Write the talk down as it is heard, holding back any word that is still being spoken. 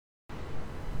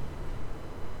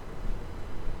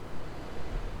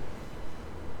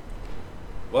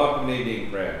Welcome to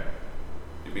evening prayer.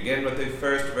 We begin with the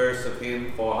first verse of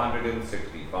hymn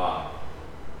 465.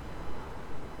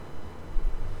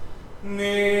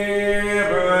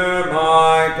 Nearer,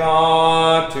 my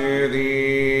God, to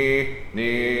thee,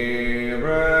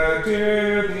 nearer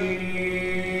to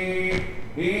thee,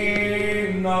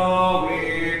 e'en though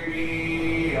it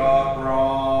be a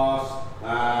cross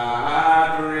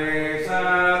that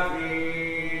raiseth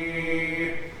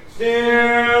thee,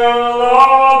 still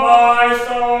all my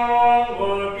song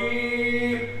would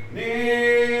be,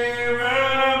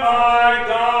 nearer, my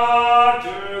God,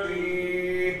 to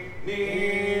thee,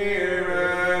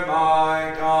 nearer,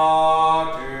 my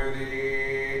God, to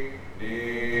thee,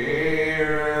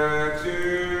 nearer to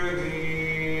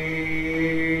thee.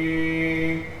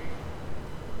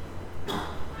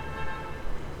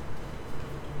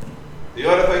 The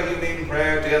order for evening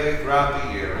prayer daily throughout the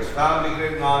year is found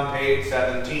beginning on page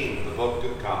 17 of the Book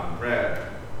of Common Prayer.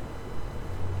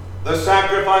 The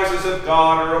sacrifices of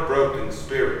God are a broken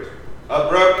spirit. A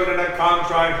broken and a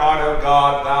contrite heart, O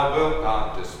God, thou wilt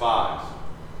not despise.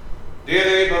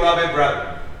 Dearly beloved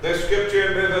brethren, the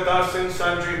Scripture moveth us in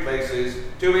sundry places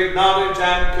to acknowledge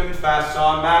and confess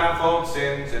our manifold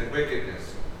sins and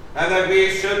wickedness, and that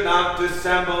we should not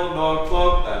dissemble nor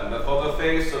cloak them before the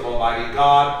face of Almighty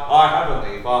God, our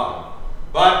Heavenly Father,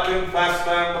 but confess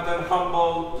them with an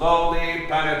humble, lowly,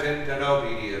 penitent, and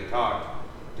obedient heart,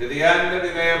 to the end that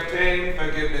we may obtain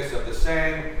forgiveness of the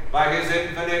same by his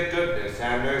infinite goodness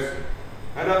and mercy.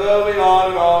 And although we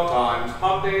ought at all times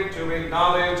humbly to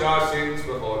acknowledge our sins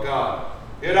before God,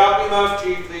 yet ought we most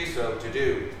chiefly so to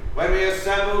do, when we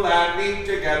assemble and meet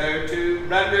together to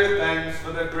render thanks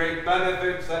for the great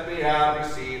benefits that we have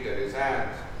received at his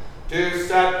hands, to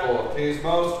set forth his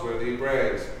most worthy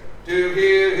praise, to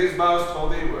hear his most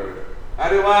holy word, and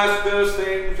to ask those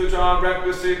things which are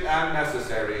requisite and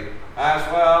necessary, as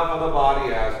well for the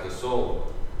body as the soul.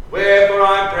 Wherefore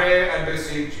I pray and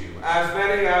beseech you, as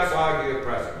many as are here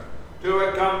present, to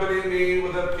accompany me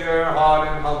with a pure heart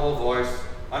and humble voice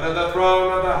under the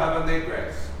throne of the heavenly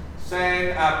grace,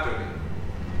 saying after me,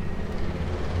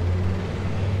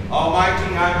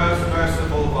 Almighty and most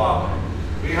merciful Father,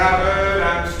 we have erred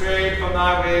and strayed from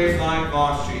thy ways like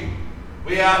lost sheep.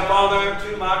 We have followed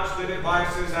too much the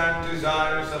devices and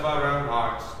desires of our own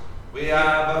hearts. We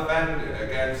have offended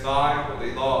against thy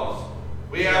holy laws.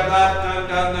 We have left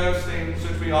undone those things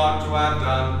which we ought to have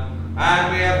done,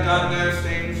 and we have done those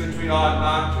things which we ought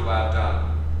not to have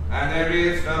done, and there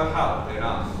is no help in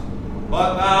us.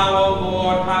 But thou, O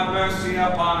Lord, have mercy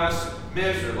upon us,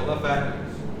 miserable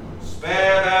offenders.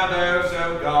 Spare thou those,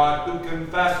 O God, who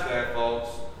confess their faults.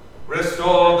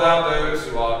 Restore thou those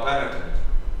who are penitent.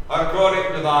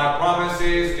 According to thy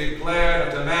promises declared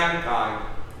unto mankind,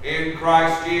 in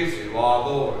Christ Jesus our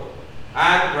Lord,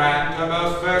 and grant, O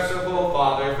most merciful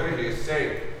Father, for his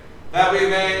sake, that we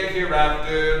may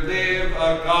hereafter live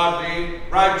a godly,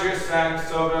 righteous, and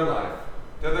sober life,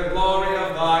 to the glory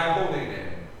of thy holy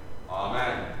name.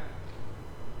 Amen.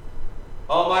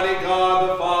 Almighty God,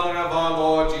 the Father of our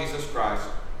Lord Jesus Christ,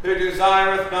 who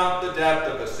desireth not the death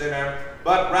of the sinner,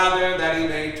 but rather that he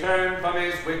may turn from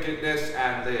his wickedness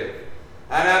and live,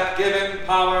 and hath given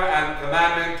power and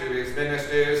commandment to his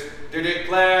ministers to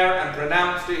declare and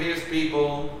pronounce to his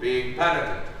people, being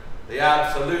penitent, the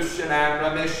absolution and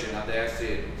remission of their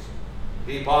sins.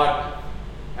 He pardoneth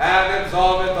and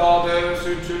absolveth all those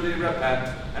who truly repent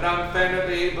and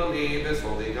unfeignedly believe his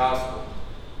holy gospel.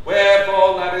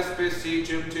 Wherefore let us beseech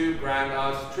him to grant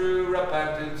us true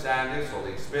repentance and his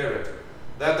Holy Spirit,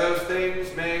 that those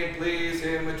things may please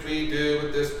him which we do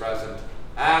at this present,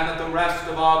 and that the rest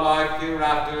of our life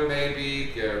hereafter may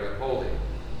be pure and holy,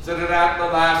 so that at the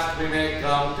last we may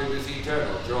come to his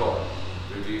eternal joy.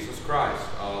 Through Jesus Christ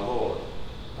our Lord.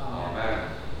 Amen.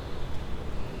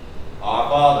 Our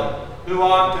Father, who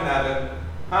art in heaven,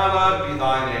 hallowed be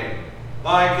thy name.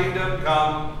 Thy kingdom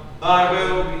come, thy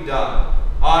will be done,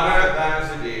 on earth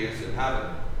as it is in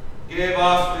heaven. Give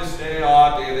us this day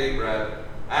our daily bread,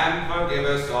 and forgive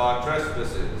us our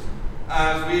trespasses,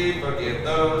 as we forgive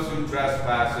those who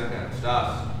trespass against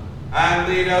us. And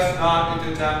lead us not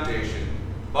into temptation,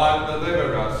 but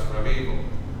deliver us from evil.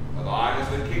 For thine is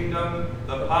the kingdom,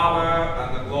 the power,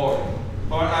 and the glory,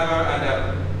 forever and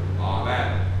ever.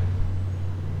 Amen.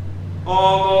 O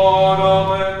Lord,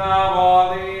 open thou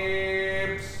our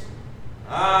lips,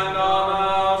 and our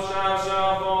mouth shall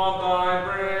show forth thy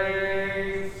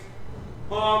praise.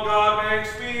 O God, make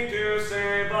speed to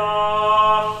save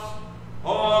us.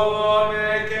 O Lord,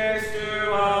 make haste to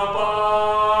help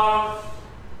us.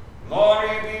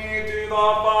 Glory be to the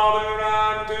Father,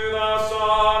 and to the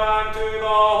Son, and to the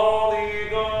Holy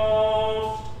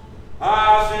Ghost,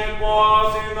 as it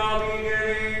was in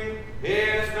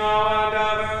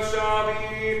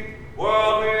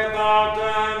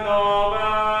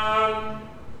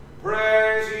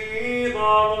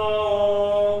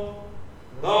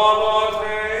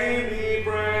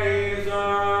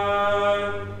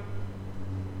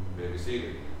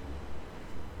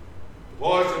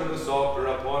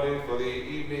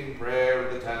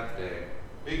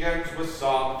begins with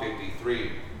Psalm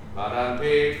 53, found on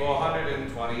page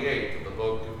 428 of the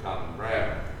Book of Common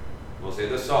Prayer. We'll say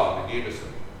the song in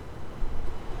unison.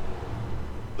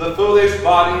 The foolish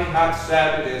body hath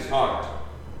said in his heart,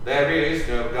 there is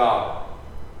no God.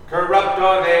 Corrupt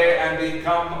are they, and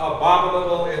become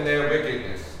abominable in their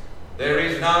wickedness. There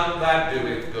is none that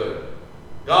doeth good.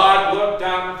 God looked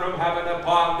down from heaven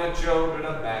upon the children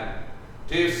of men,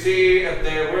 to see if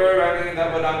there were any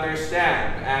that would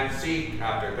understand and seek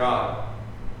after God.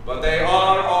 But they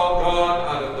are all gone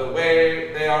out of the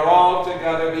way, they are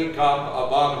altogether become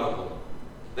abominable.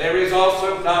 There is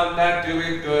also none that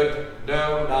doeth good,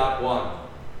 no, not one.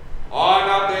 Are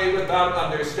not they without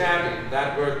understanding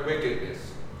that work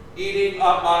wickedness, eating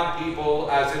up my people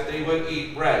as if they would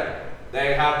eat bread?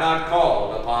 They have not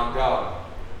called upon God.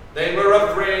 They were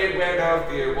afraid where no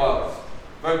fear was.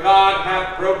 For God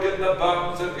hath broken the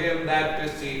bones of him that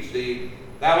besieged thee.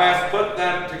 Thou hast put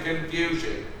them to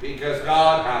confusion, because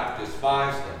God hath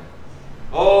despised them.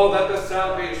 Oh, that the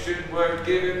salvation were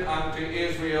given unto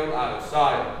Israel out of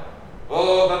Zion.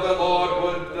 Oh, that the Lord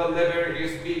would deliver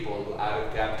his people out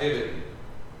of captivity.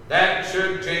 Then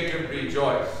should Jacob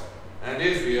rejoice, and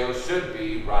Israel should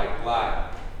be right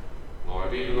glad.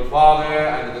 Glory be to the Father,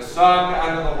 and to the Son,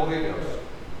 and to the Holy Ghost,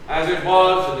 as it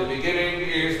was in the beginning,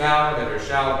 is now, and ever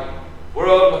shall be,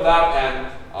 world without end.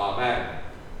 Amen.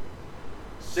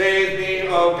 Save me,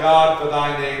 O God, for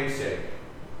thy name's sake,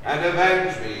 and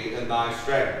avenge me in thy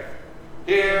strength.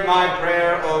 Hear my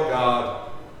prayer, O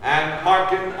God, and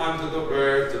hearken unto the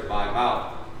words of my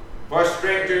mouth. For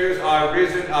strangers are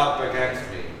risen up against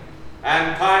me,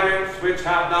 and tyrants which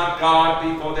have not God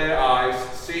before their eyes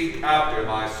seek after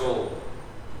my soul.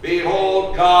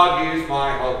 Behold, God is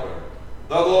my helper.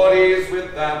 The Lord is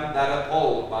with them that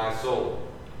uphold my soul.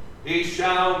 He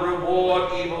shall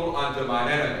reward evil unto mine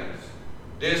enemies.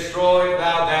 Destroy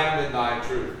thou them in thy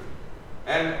truth.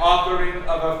 An offering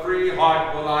of a free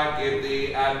heart will I give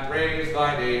thee, and praise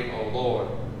thy name, O Lord,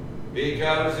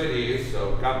 because it is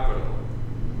so comfortable.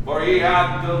 For he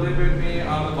hath delivered me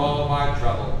out of all my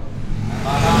trouble, and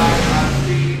mine eyes have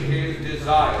seen his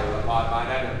desire upon mine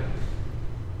enemies.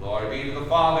 Glory be to the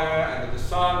Father, and to the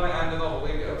Son, and to the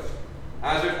Holy Ghost,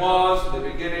 as it was in the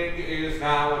beginning, is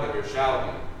now, and ever shall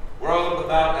be, world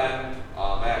without end.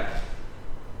 Amen.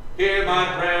 Hear my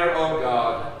prayer, O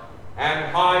God,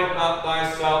 and hide not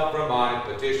thyself from my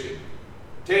petition.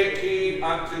 Take heed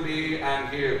unto me, and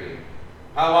hear me,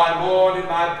 how I mourn in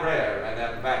my prayer, and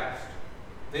am vexed.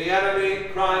 The enemy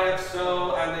crieth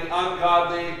so, and the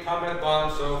ungodly cometh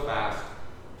on so fast,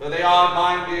 for they are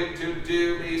minded to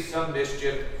do me some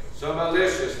mischief, so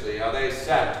maliciously are they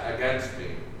set against me.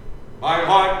 My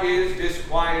heart is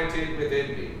disquieted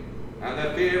within me, and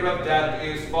the fear of death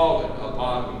is fallen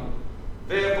upon me.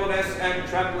 Fearfulness and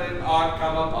trembling are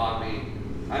come upon me,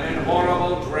 and an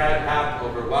horrible dread hath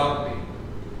overwhelmed me.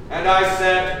 And I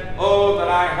said, Oh, that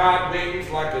I had wings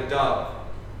like a dove,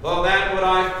 for then would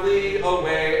I flee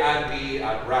away and be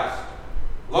at rest.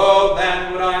 Lo,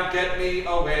 then would I get me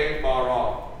away far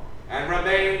off, and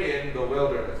remain in the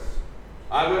wilderness.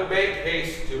 I would make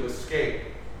haste to escape,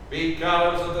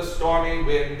 because of the stormy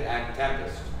wind and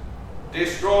tempest.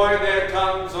 Destroy their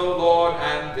tongues, O Lord,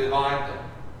 and divide them.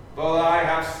 For I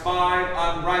have spied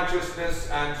unrighteousness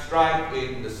and strife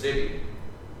in the city.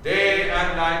 Day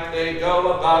and night they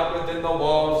go about within the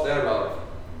walls thereof.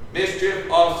 Mischief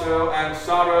also and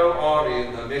sorrow are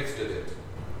in the midst of it.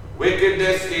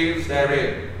 Wickedness is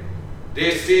therein.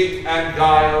 Deceit and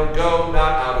guile go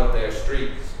not out of their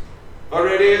streets. For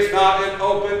it is not an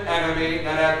open enemy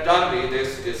that hath done me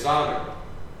this dishonor,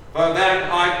 for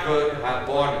then I could have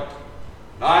borne it.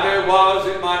 Neither was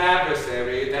it mine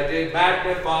adversary that did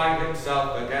magnify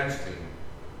himself against me,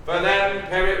 for then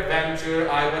peradventure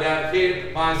I would have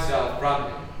hid myself from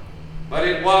him. But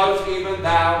it was even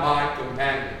thou my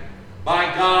companion, my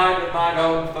guide and mine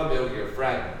own familiar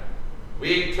friend.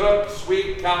 We took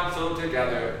sweet counsel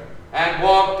together, and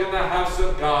walked in the house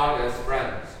of God as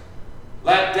friends.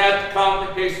 Let death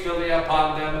come hastily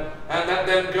upon them, and let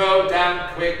them go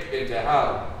down quick into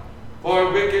hell.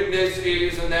 For wickedness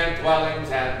is in their dwellings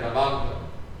and among them.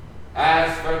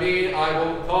 As for me, I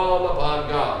will call upon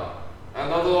God,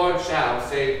 and the Lord shall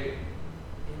save me.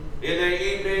 In the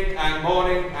evening and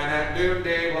morning and at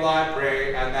noonday will I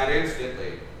pray, and that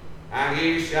instantly, and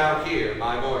he shall hear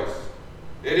my voice.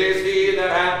 It is he that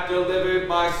hath delivered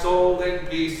my soul in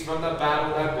peace from the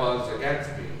battle that was against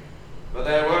me. For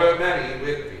there were many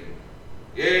with me.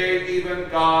 Yea, even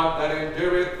God that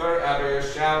endureth forever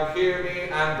shall hear me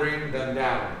and bring them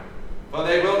down. For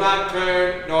they will not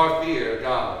turn nor fear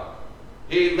God.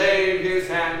 He laid his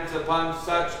hands upon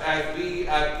such as be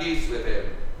at peace with him.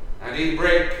 and he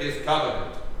brake his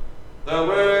covenant. The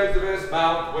words of his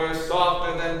mouth were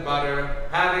softer than butter,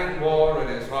 having war in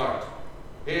his heart.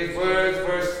 His words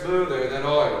were smoother than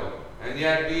oil, and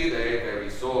yet be they very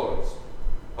swords.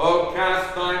 O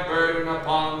cast thy burden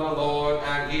upon the Lord,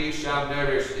 and he shall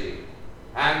nourish thee,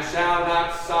 and shall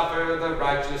not suffer the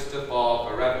righteous to fall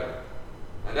forever.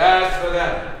 And as for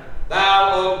them,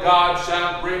 thou, O God,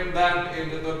 shalt bring them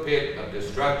into the pit of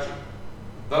destruction.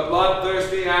 The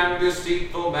bloodthirsty and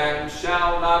deceitful men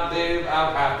shall not live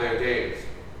out half their days.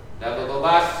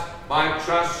 Nevertheless, my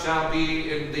trust shall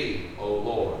be in thee, O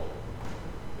Lord.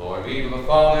 Glory be to the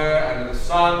Father, and to the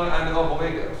Son, and to the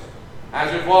Holy Ghost,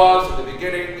 as it was in the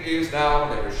beginning, is now,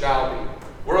 and ever shall be,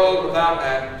 world without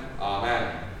end.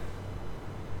 Amen.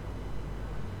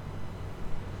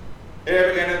 Here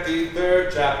beginneth the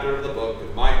 3rd chapter of the book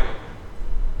of Micah.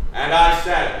 And I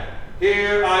said,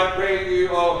 Hear, I pray you,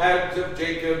 O heads of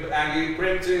Jacob, and ye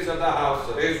princes of the house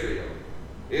of Israel.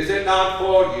 Is it not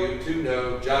for you to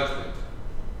know judgment?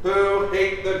 Who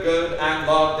hate the good and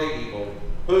love the evil,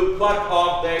 who pluck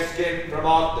off their skin from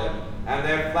off them, and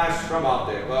their flesh from off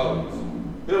their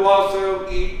bones, who also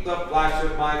eat the flesh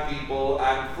of my people,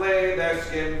 and flay their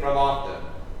skin from off them,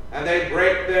 and they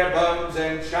break their bones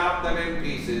and chop them in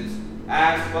pieces,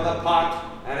 as for the pot,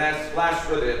 and as flesh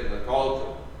within the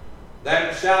cauldron.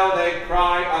 Then shall they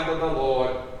cry unto the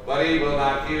Lord, but he will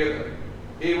not hear them.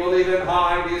 He will even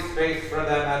hide his face from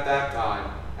them at that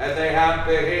time, as they have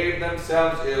behaved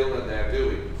themselves ill in their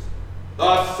doings.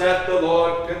 Thus saith the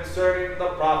Lord concerning the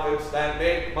prophets that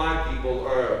make my people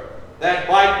err, that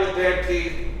bite with their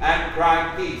teeth and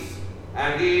cry peace,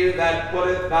 and he that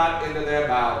putteth not into their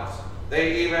mouths,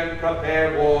 they even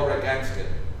prepare war against it.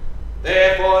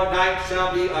 Therefore night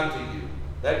shall be unto you,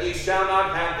 that ye shall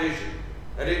not have vision,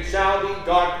 and it shall be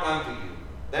dark unto you,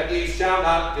 that ye shall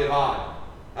not divine.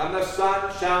 And the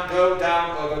sun shall go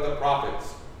down over the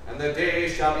prophets, and the day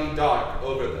shall be dark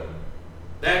over them.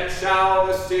 Then shall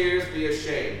the seers be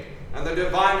ashamed, and the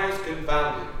diviners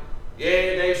confounded.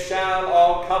 Yea, they shall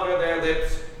all cover their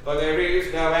lips, for there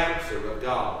is no answer of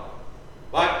God.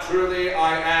 But truly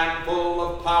I am full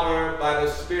of power by the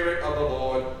Spirit of the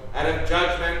Lord, and of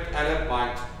judgment and of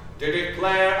might, to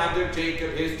declare unto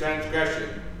Jacob his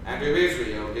transgression, and to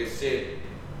Israel his sin.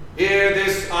 Hear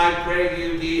this, I pray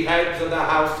you, ye heads of the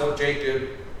house of Jacob,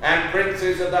 and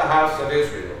princes of the house of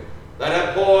Israel, that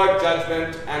abhor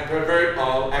judgment and pervert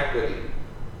all equity.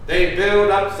 They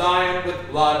build up Zion with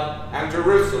blood, and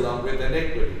Jerusalem with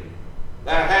iniquity.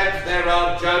 The heads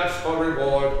thereof judge for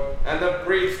reward, and the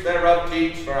priests thereof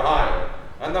teach for hire,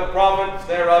 and the prophets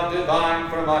thereof divine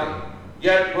for money.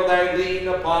 Yet will they lean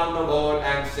upon the Lord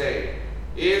and say,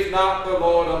 Is not the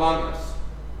Lord among us?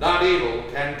 Not evil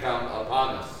can come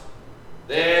upon us.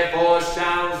 Therefore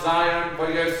shall Zion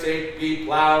for your sake be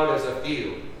plowed as a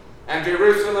field, and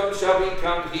Jerusalem shall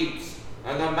become heaps,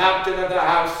 and the mountain of the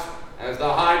house as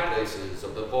the high places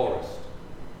of the forest.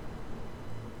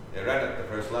 Here endeth the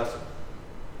first lesson.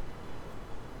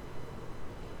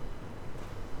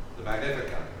 The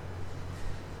Magnificat.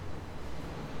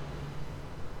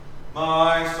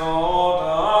 My soul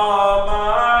doth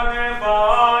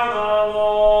magnify the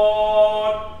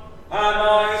Lord, and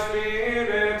my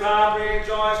spirit hath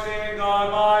rejoiced in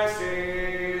God my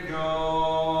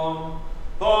Saviour.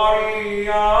 For he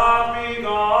hath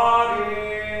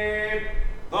regarded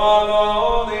the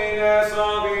lowliness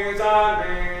of his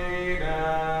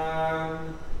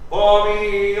handmaiden. For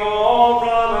behold,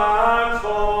 from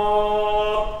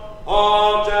henceforth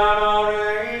all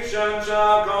generations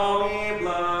shall call me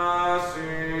blessed.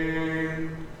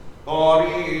 For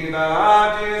he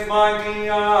that is mighty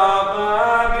hath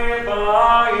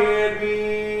magnified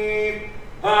me,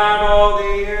 and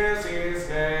holy is his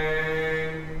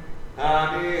name,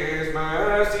 and his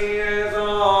mercy is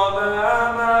on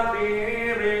them that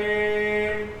fear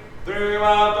him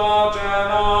throughout all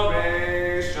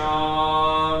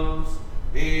generations.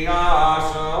 He has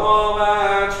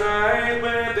shown strength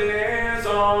with his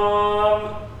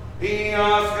arm. He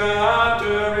has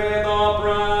scattered the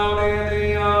proud in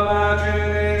the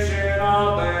imagination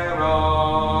of their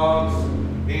hearts.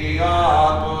 He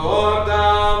hath put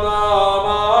down the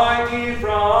mighty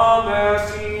from their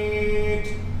seat,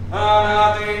 and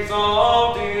hath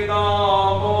exalted the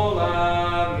humble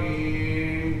and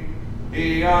meek.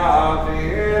 He hath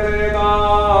filled the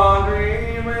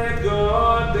hungry with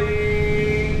good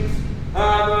things,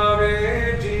 and the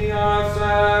rich he hath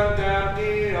sent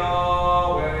empty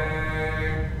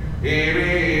away.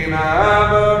 He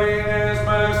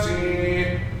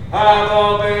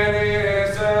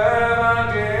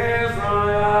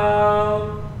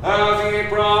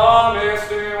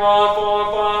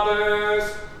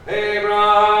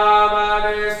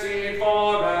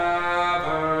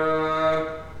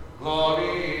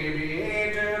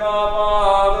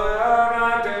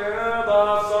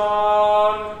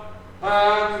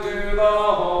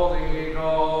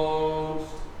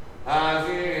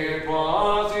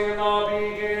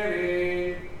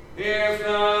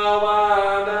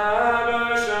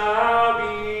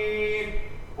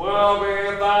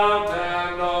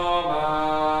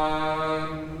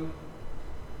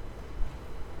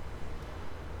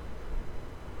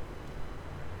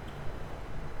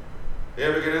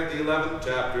Here we begin at the 11th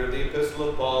chapter of the Epistle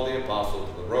of Paul the Apostle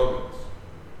to the Romans.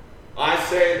 I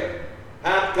say then,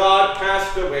 hath God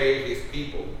cast away his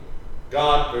people?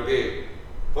 God forbid.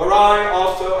 For I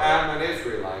also am an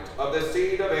Israelite, of the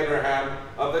seed of Abraham,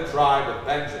 of the tribe of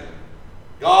Benjamin.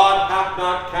 God hath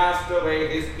not cast away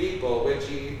his people which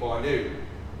he foreknew.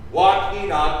 Wot ye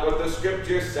not what the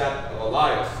Scripture saith of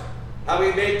Elias, how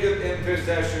he maketh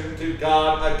intercession to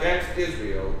God against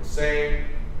Israel, saying,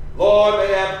 Lord,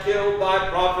 they have killed thy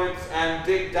prophets, and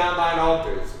digged down thine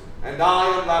altars, and I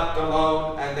am left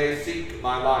alone, and they seek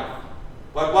my life.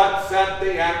 But what saith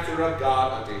the answer of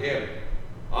God unto him?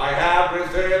 I have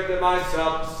reserved to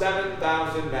myself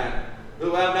 7,000 men,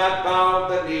 who have not bowed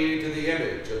the knee to the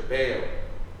image of Baal.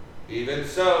 Even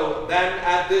so, then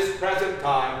at this present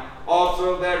time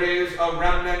also there is a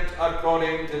remnant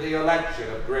according to the election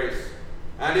of grace.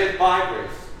 And if by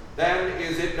grace, then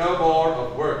is it no more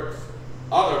of works.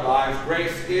 Otherwise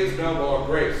grace is no more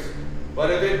grace.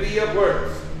 But if it be of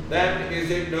works, then is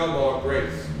it no more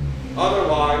grace.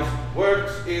 Otherwise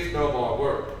works is no more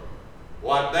work.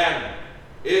 What then?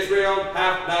 Israel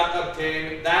hath not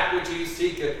obtained that which he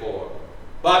seeketh for,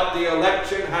 but the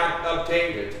election hath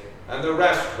obtained it, and the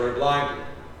rest were blinded.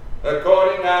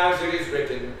 According as it is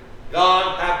written,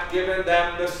 God hath given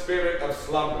them the spirit of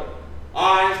slumber,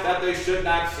 eyes that they should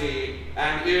not see,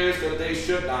 and ears that they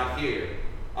should not hear,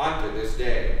 unto this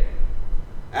day.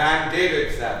 And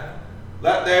David said,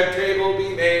 Let their table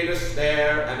be made a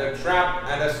snare, and a trap,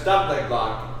 and a stumbling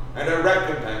block, and a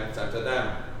recompense unto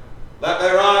them. Let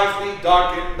their eyes be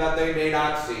darkened that they may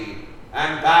not see,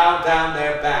 and bow down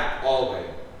their back always.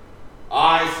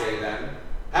 I say then,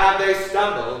 have they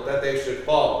stumbled that they should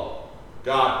fall?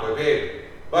 God forbid.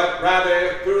 But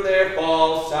rather through their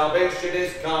fall salvation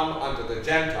is come unto the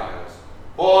Gentiles,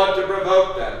 for to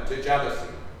provoke them to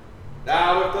jealousy.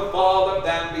 Now if the fall of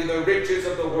them be the riches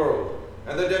of the world,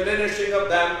 and the diminishing of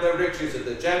them the riches of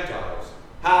the Gentiles,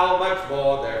 how much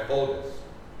more their fullness?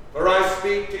 For I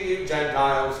speak to you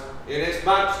Gentiles,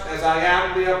 inasmuch as I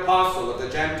am the apostle of the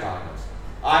Gentiles,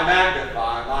 I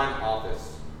magnify mine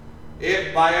office.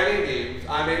 If by any means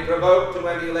I may provoke to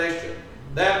emulation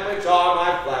them which are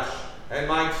my flesh, and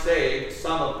might save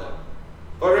some of them.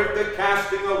 For if the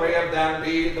casting away of them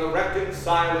be the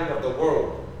reconciling of the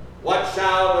world, what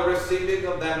shall the receiving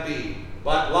of them be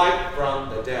but life from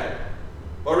the dead?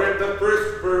 For if the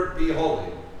first fruit be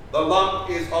holy, the lump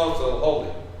is also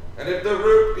holy. And if the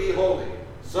root be holy,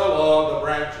 so all the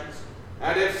branches.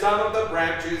 And if some of the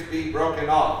branches be broken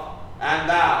off, and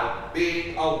thou,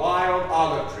 being a wild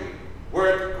olive tree,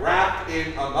 wert grafted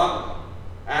in among them,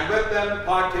 and with them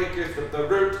partakest of the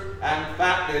root and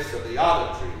fatness of the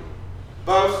olive tree,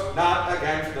 boast not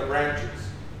against the branches.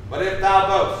 But if thou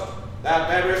boast, thou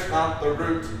bearest not the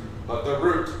root, but the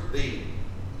root thee.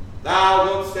 Thou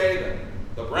wilt say then,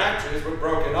 the branches were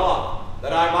broken off,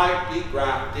 that I might be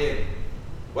grafted in.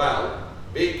 Well,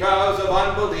 because of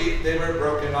unbelief they were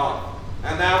broken off,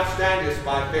 and thou standest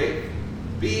by faith.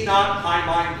 Be not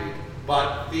high-minded,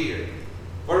 but fear.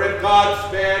 For if God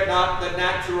spared not the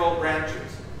natural branches,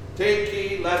 take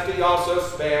heed lest he also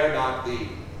spare not thee.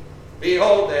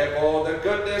 Behold, therefore, the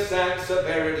goodness and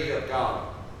severity of God.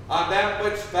 On them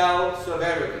which fell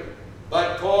severity,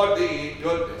 but toward thee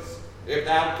goodness, if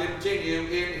thou continue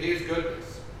in his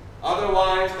goodness.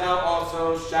 Otherwise thou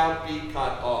also shalt be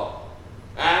cut off.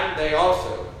 And they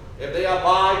also, if they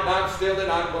abide not still in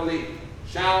unbelief,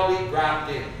 shall be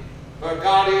grafted in. For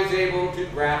God is able to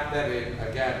graft them in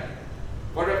again.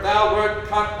 For if thou wert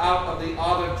cut out of the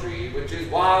olive tree, which is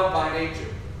wild by nature,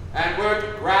 and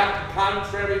wert grafted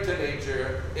contrary to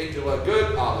nature into a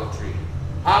good olive tree,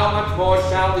 how much more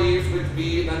shall these which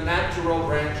be the natural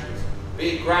branches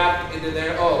be grafted into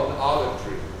their own olive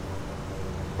tree?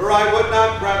 For I would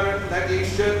not, brethren, that ye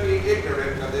should be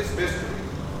ignorant of this mystery,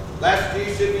 lest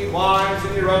ye should be wise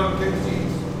in your own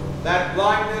conceits, that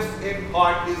blindness in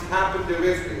part is happened to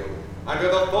Israel,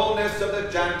 until the fullness of the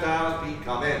Gentiles be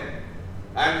come in.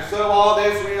 And so all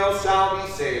Israel shall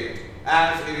be saved,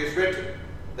 as it is written,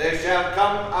 They shall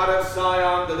come out of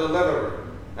Sion the deliverer,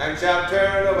 and shall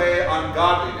turn away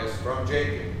ungodliness from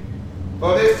Jacob.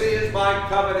 For this is my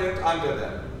covenant unto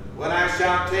them, when I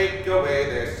shall take away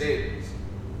their sins.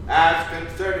 As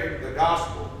concerning the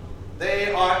gospel,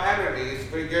 they are enemies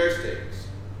for your sakes,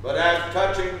 but as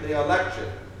touching the election,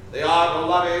 they are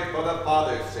beloved for the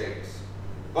Father's sakes.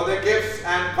 For the gifts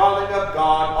and calling of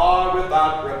God are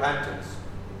without repentance.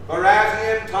 For as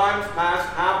ye in times past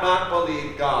have not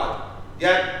believed God,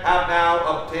 yet have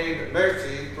now obtained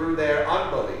mercy through their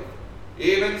unbelief,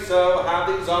 even so have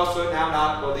these also now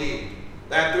not believed,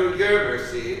 that through your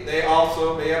mercy they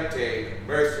also may obtain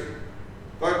mercy.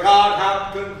 For God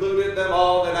hath concluded them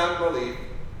all in unbelief,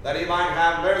 that he might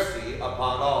have mercy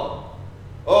upon all.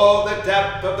 Oh, the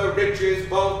depth of the riches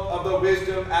both of the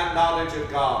wisdom and knowledge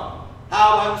of God!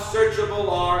 How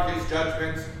unsearchable are his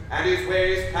judgments, and his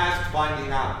ways past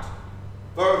finding out.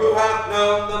 For who hath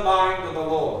known the mind of the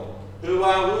Lord? Who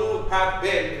hath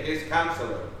been his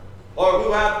counselor? Or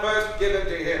who hath first given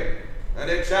to him, and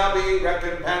it shall be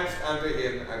recompensed unto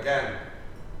him again?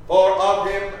 For of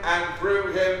him, and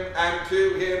through him, and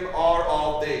to him are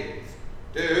all things,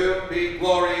 to whom be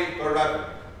glory forever.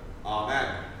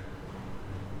 Amen.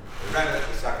 We read it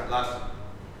the second lesson.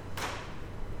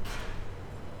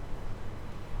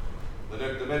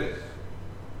 The minutes.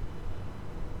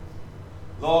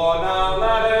 Lord, now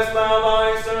lettest thou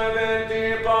thy servant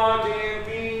depart in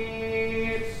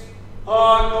peace,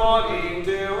 according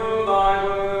to thy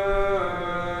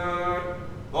word.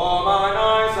 For mine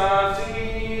eyes have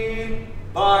seen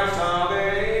thy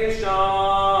salvation,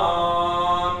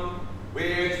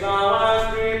 which thou hast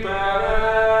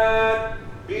prepared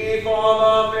before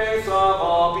the face of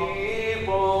all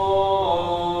people,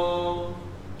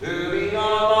 to be a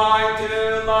light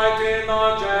to lighten the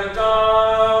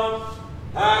Gentiles,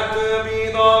 and to be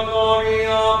the glory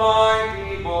of my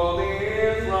people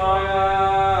Israel.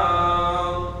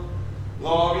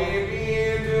 Glory be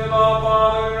to the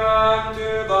Father, and to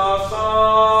the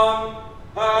Son,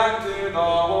 and to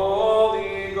the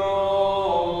Holy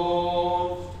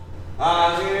Ghost,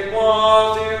 as it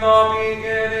was in the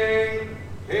beginning,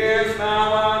 is now,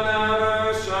 and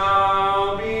ever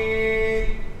shall be,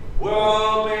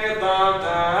 world without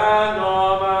end.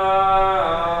 Amen.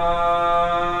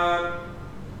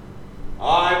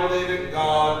 I believe in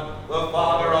God, the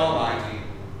Father Almighty,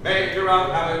 maker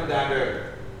of heaven and earth,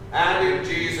 and in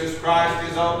Jesus Christ,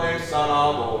 his only Son,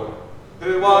 our Lord,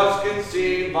 who was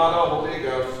conceived by the Holy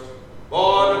Ghost,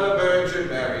 born of the Virgin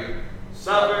Mary,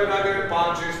 suffered under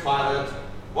Pontius Pilate,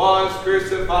 was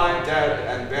crucified, dead,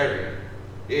 and buried.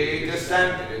 He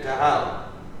descended into hell.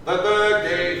 The third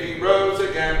day he rose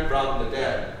again from the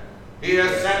dead. He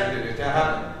ascended into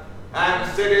heaven,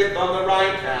 and sitteth on the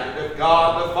right hand of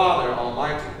God the Father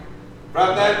Almighty.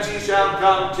 From thence he shall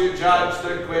come to judge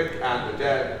the quick and the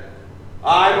dead.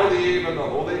 I believe in the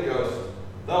Holy Ghost,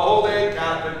 the Holy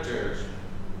Catholic Church,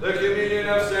 the communion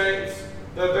of saints,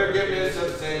 the forgiveness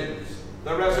of sins,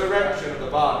 the resurrection of the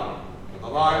body, and the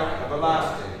life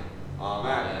everlasting.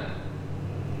 Amen.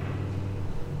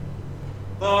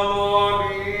 The Lord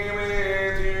be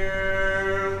with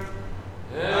you,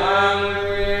 and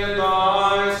with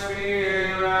thy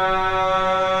spirit.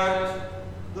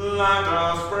 Let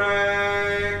us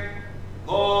pray.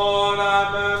 Lord,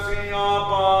 have mercy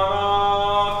upon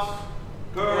us.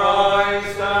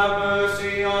 Christ, have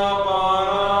mercy upon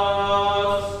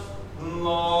us.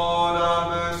 Lord, have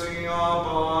mercy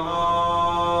upon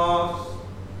us.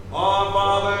 Our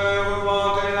Father, who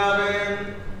art in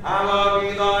heaven, hallowed be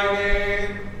thy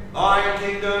name. Thy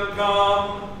kingdom come,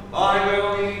 thy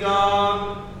will be done,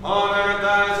 on earth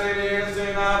as it is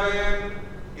in heaven.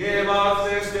 Give us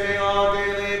this day our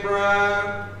daily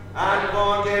bread, and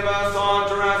forgive us our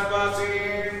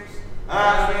trespasses,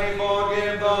 as we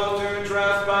forgive those who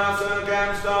trespass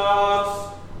against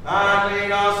us. And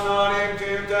lead us not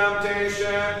into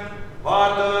temptation,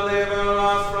 but deliver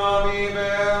us from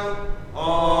evil.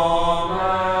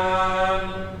 Amen.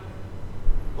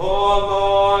 O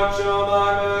Lord, show thy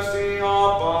mercy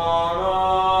upon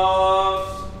us,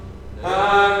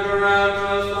 and grant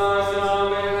us thy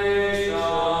salvation.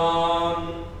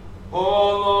 O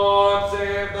Lord,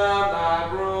 save them that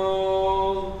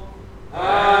rule,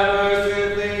 and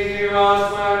mercifully hear us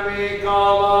when we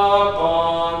call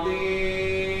upon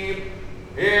thee.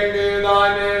 Endue thy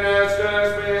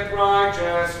ministers with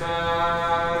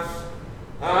righteousness,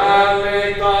 and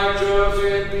make thy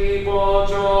chosen people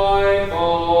joyful.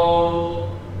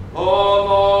 O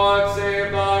Lord,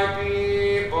 save thy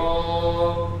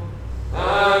people,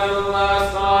 and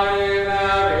bless thy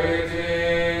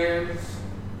inheritance.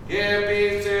 Give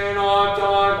peace in our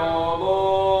time, O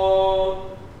Lord,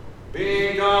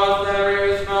 because there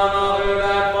is none other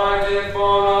that fighteth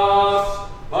for us,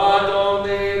 but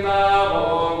only thou,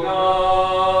 O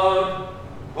God.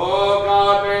 O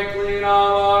God, make clean our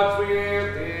hearts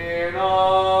within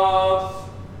us,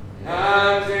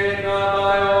 and take not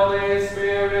thy Holy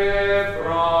Spirit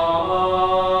from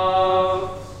us.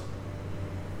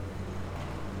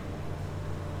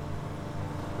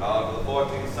 God, for the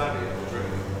 14th Sunday of the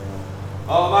Trinity.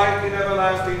 Almighty and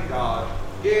everlasting God,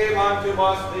 give unto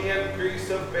us the increase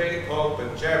of faith, hope,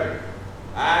 and charity,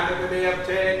 and that we may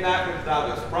obtain that which thou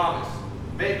dost promise.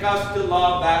 Make us to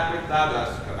love that which thou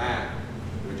dost command.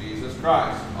 Through Jesus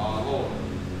Christ our Lord.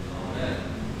 Amen.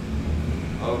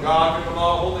 O God, from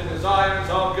all holy desires,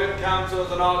 all good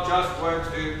counsels, and all just works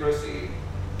do proceed,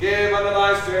 give unto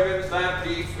thy servants that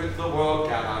peace which the world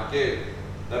cannot give,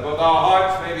 that both our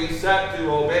hearts may be set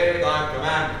to obey thy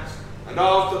commandments, and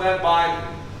also that by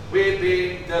thee, we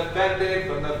being defended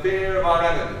from the fear of our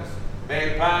enemies,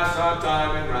 may pass our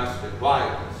time in rest and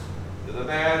quietness, to the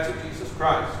merits of Jesus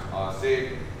Christ, our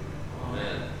Savior.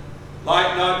 Amen.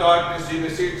 Lighten our darkness, we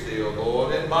beseech thee, O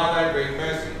Lord, and by thy great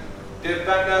mercy,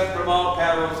 defend us from all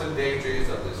perils and dangers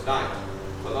of this night,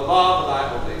 for the love of thy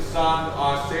holy Son,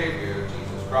 our Savior,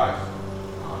 Jesus Christ.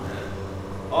 Amen.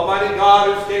 Almighty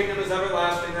God, whose kingdom is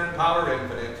everlasting and power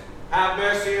infinite, have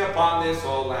mercy upon this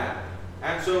whole land,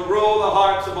 and so rule the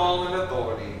hearts of all in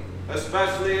authority,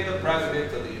 especially the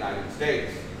President of the United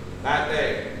States, that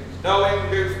they, knowing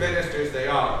whose ministers they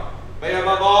are, may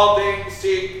above all things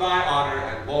seek thy honor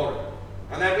and glory,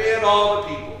 and that we and all the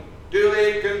people,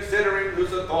 duly considering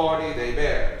whose authority they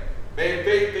bear, may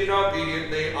faithfully and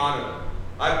obediently honor them,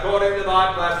 according to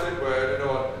thy blessed word and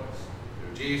ordinance.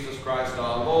 Through Jesus Christ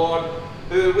our Lord,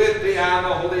 who with thee and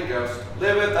the Holy Ghost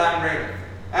liveth and reigneth,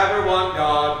 ever one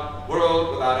God,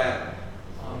 world without end.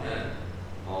 Amen.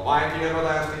 Almighty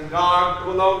everlasting God,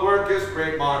 who alone workest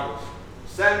great marvels,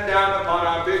 send down upon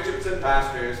our bishops and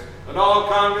pastors and all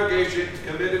congregations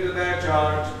committed to their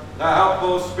charge the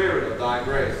helpful spirit of thy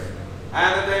grace,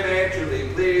 and that they may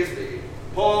truly please thee,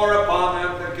 pour upon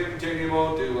them the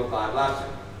continual dew of thy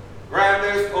blessing. Grant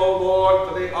this, O Lord,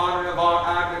 for the honor of our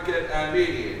advocate and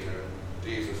mediator,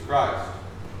 Jesus Christ.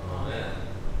 Amen.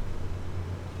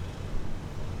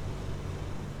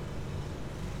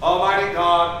 Almighty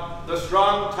God, the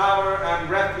strong tower and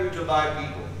refuge of thy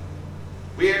people,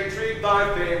 we entreat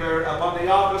thy favor upon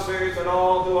the officers and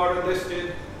all who are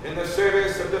enlisted in the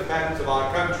service of defense of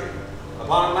our country,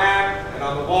 upon land and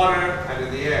on the water and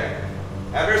in the air.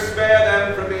 Ever spare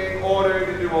them from being ordered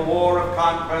into a war of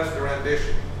conquest or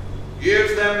ambition.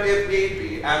 Use them, if need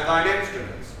be, as thine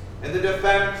instruments in the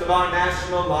defense of our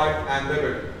national life and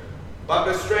liberty. But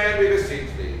restrain, we beseech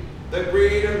thee, the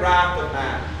greed and wrath of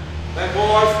man, that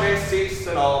wars may cease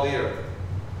in all the earth.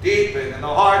 Deepen in the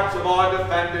hearts of our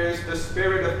defenders the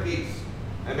spirit of peace,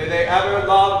 and may they ever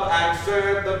love and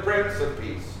serve the Prince of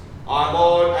Peace, our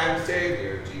Lord and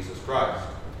Savior, Jesus Christ.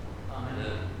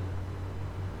 Amen.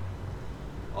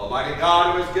 Almighty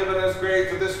God, who has given us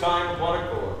grace at this time of one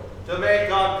accord, to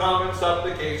make our common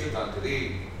supplications unto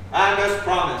thee, and hast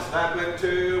promised that when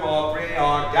two or three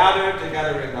are gathered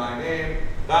together in thy name,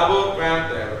 thou wilt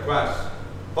grant their requests.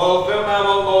 Fulfill now,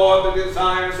 O Lord, the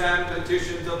desires and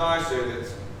petitions of thy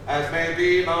servants, as may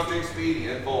be most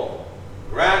expedient for them,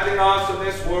 granting us in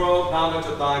this world knowledge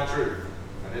of thy truth,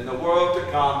 and in the world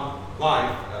to come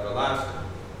life everlasting.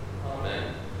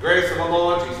 Amen. Grace of the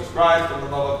Lord Jesus Christ, and the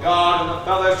love of God, and the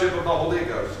fellowship of the Holy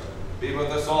Ghost be with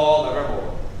us all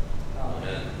evermore.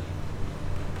 Amen.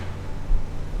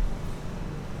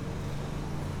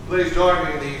 Please join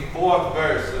me in the fourth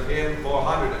verse of hymn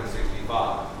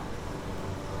 465.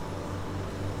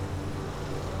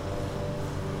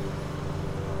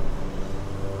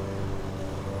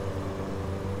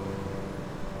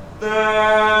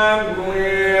 Then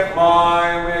with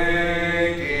my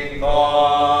waking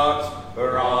thoughts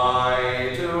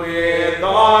bright with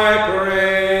thy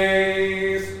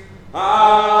praise,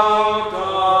 out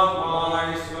of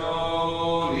my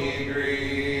stony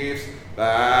griefs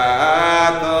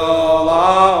battle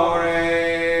I'll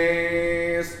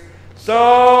raise.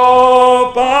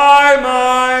 So by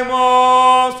my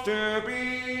most to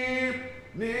be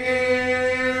near